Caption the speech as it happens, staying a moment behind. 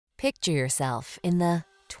Picture yourself in the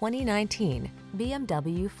 2019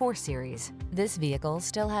 BMW 4 Series. This vehicle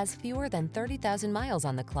still has fewer than 30,000 miles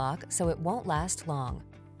on the clock, so it won't last long.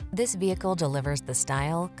 This vehicle delivers the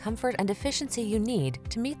style, comfort, and efficiency you need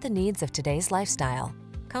to meet the needs of today's lifestyle.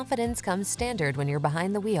 Confidence comes standard when you're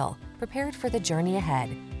behind the wheel, prepared for the journey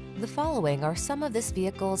ahead. The following are some of this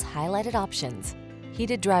vehicle's highlighted options: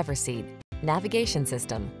 heated driver's seat, navigation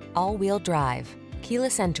system, all-wheel drive,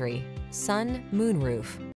 keyless entry, sun, moonroof,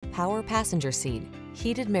 power passenger seat,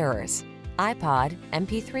 heated mirrors, iPod,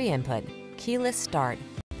 MP3 input, keyless start,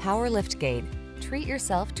 power liftgate. Treat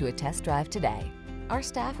yourself to a test drive today. Our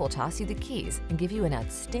staff will toss you the keys and give you an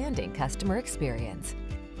outstanding customer experience.